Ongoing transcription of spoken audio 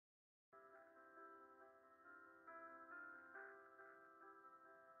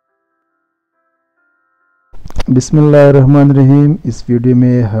बिस्मिल्लाहिर्रहमानिर्रहीम। इस वीडियो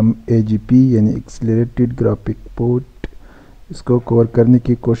में हम AGP यानी एक्सीलरेटेड ग्राफिक पोर्ट इसको कवर करने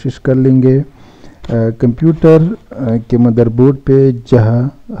की कोशिश कर लेंगे। कंप्यूटर के मदरबोर्ड पे जहाँ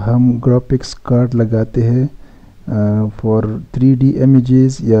हम ग्राफिक्स कार्ड लगाते हैं फॉर 3D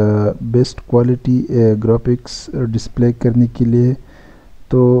इमेजेस या बेस्ट क्वालिटी ग्राफिक्स डिस्प्ले करने के लिए,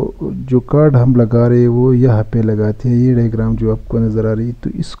 तो जो कार्ड हम लगा रहे हैं वो यहाँ पे लगाते हैं। ये डायग्राम जो आपको नज़र आ रही है, तो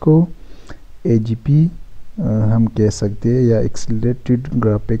इसको AGP हम कह सकते हैं या accelerated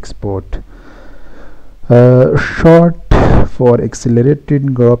graphics port. Short for accelerated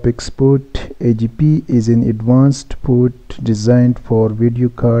graphics port, AGP is an advanced port designed for video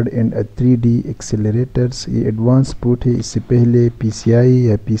card and 3D accelerators। ये एडवांस पोर्ट है। इससे पहले PCI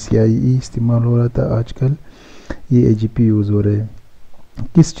या PCIe इस्तेमाल हो रहा था, आजकल ये AGP यूज़ हो रहे हैं।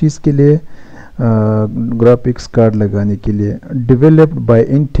 किस चीज़ के लिए? ग्राफिक्स कार्ड लगाने के लिए। Developed by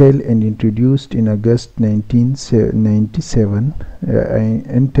Intel and introduced in August 1997।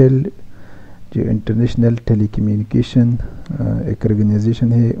 Intel जो इंटरनेशनल टेलीकम्युनिकेशन एक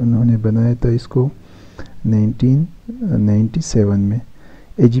ऑर्गेनाइजेशन है, उन्होंने बनाया था इसको 1997 में।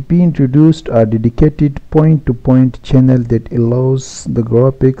 AGP introduced a dedicated point-to-point channel that allows the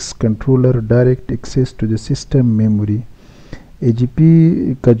graphics controller direct access to the system memory। AGP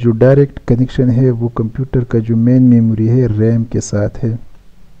का जो डायरेक्ट कनेक्शन है वो कंप्यूटर का जो मेन मेमोरी है रैम के साथ है।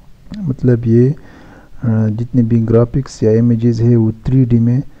 मतलब ये जितने भी ग्राफिक्स या इमेजेस है वो 3D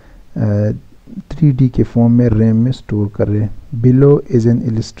में 3D के फॉर्म में रैम में स्टोर कर रहे हैं। Below is an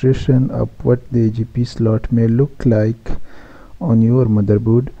illustration of what the AGP slot में look like on your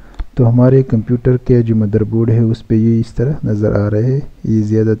motherboard. तो हमारे कंप्यूटर के जो मदरबोर्ड है उस पे ये इस तरह नज़र आ रहे हैं। ये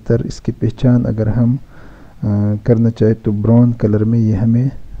ज़्यादातर इसकी पहचान अगर हम करना चाहे तो ब्राउन कलर में ये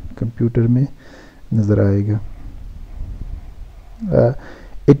हमें कंप्यूटर में नज़र आएगा।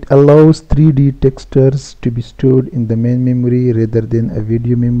 It allows 3D textures to be stored in the main memory rather than a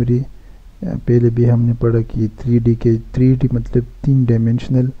video memory। पहले भी हमने पढ़ा कि 3D मतलब 3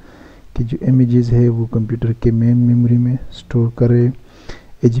 डायमेंशनल की जो इमेजेस है वो कंप्यूटर के मेन मेमोरी में स्टोर करे।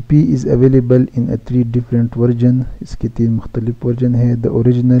 AGP is available in a 3 different version। इसके 3 मुख्तलिफ वर्जन है। The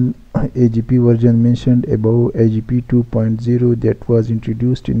original AGP version mentioned above, AGP 2.0 that was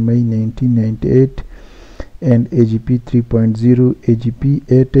introduced in May 1998, and AGP 3.0 AGP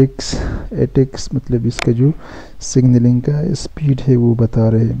 8x। 8x मतलब इसका जो सिग्नलिंग का स्पीड है वो बता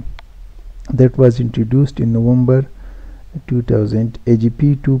रहे हैं। That was introduced in November 2000। AGP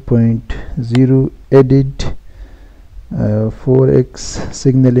 2.0 added 4x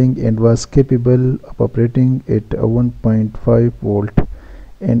signaling and was capable of operating at a 1.5 volt,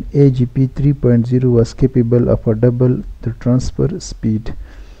 and AGP 3.0 was capable of a double the transfer speed।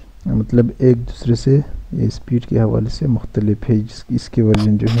 मतलब एक दूसरे से ये स्पीड के हवाले से मुख्तलिफ है इसके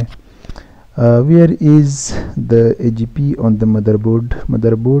वर्जन जो है। Where is the AGP on the motherboard?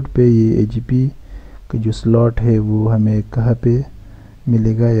 Motherboard पे ये AGP का जो स्लॉट है वो हमें कहाँ पे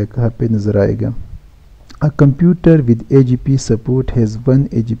मिलेगा या कहाँ पे नज़र आएगा? A computer with AGP support has one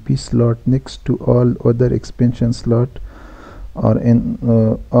AGP slot next to all other expansion slot or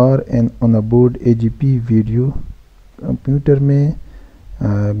an on-board AGP video। Computer में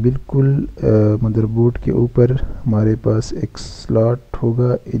बिल्कुल मदरबोर्ड के ऊपर हमारे पास एक स्लॉट होगा,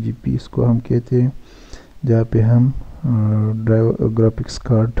 AGP इसको हम कहते हैं, जहाँ पे हम ग्राफिक्स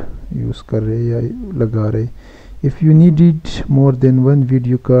कार्ड यूज़ कर रहे या लगा रहे। If you needed more than one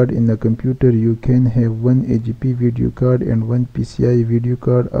video card in a computer, you can have one AGP video card and one PCI video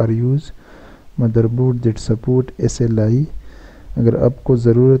card or use motherboard that support SLI। अगर आपको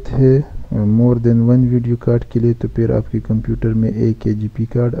ज़रूरत है more than one video card के लिए, तो फिर आपके computer में एक AGP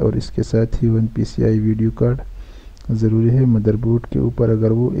कार्ड और इसके साथ ही one PCI वीडियो कार्ड ज़रूरी है मदरबोर्ड के ऊपर,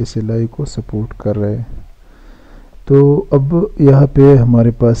 अगर वो SLI को सपोर्ट कर रहा है। तो अब यहाँ पे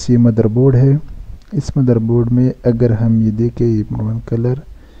हमारे पास ये मदरबोर्ड है। इस मदरबोर्ड में अगर हम ये देखें, ये ब्राउन कलर,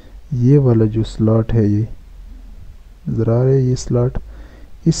 ये वाला जो स्लॉट है ये नज़र आ रहा है, ये स्लॉट,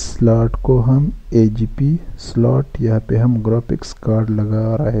 इस स्लॉट को हम AGP स्लॉट, यहाँ पे हम ग्राफिक्स कार्ड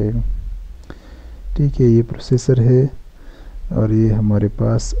लगा रहे हैं। ठीक है, ये प्रोसेसर है और ये हमारे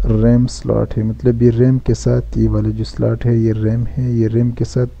पास रैम स्लॉट है। मतलब ये रैम के साथ, ये वाला जो स्लॉट है ये रैम है, ये रैम के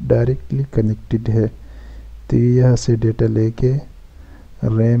साथ डायरेक्टली कनेक्टेड है। तो ये यहाँ से डेटा लेके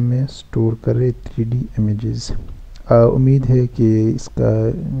रैम में स्टोर करे 3D इमेजेस। उम्मीद है कि इसका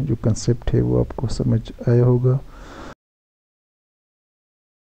जो कंसेप्ट है वो आपको समझ आया होगा।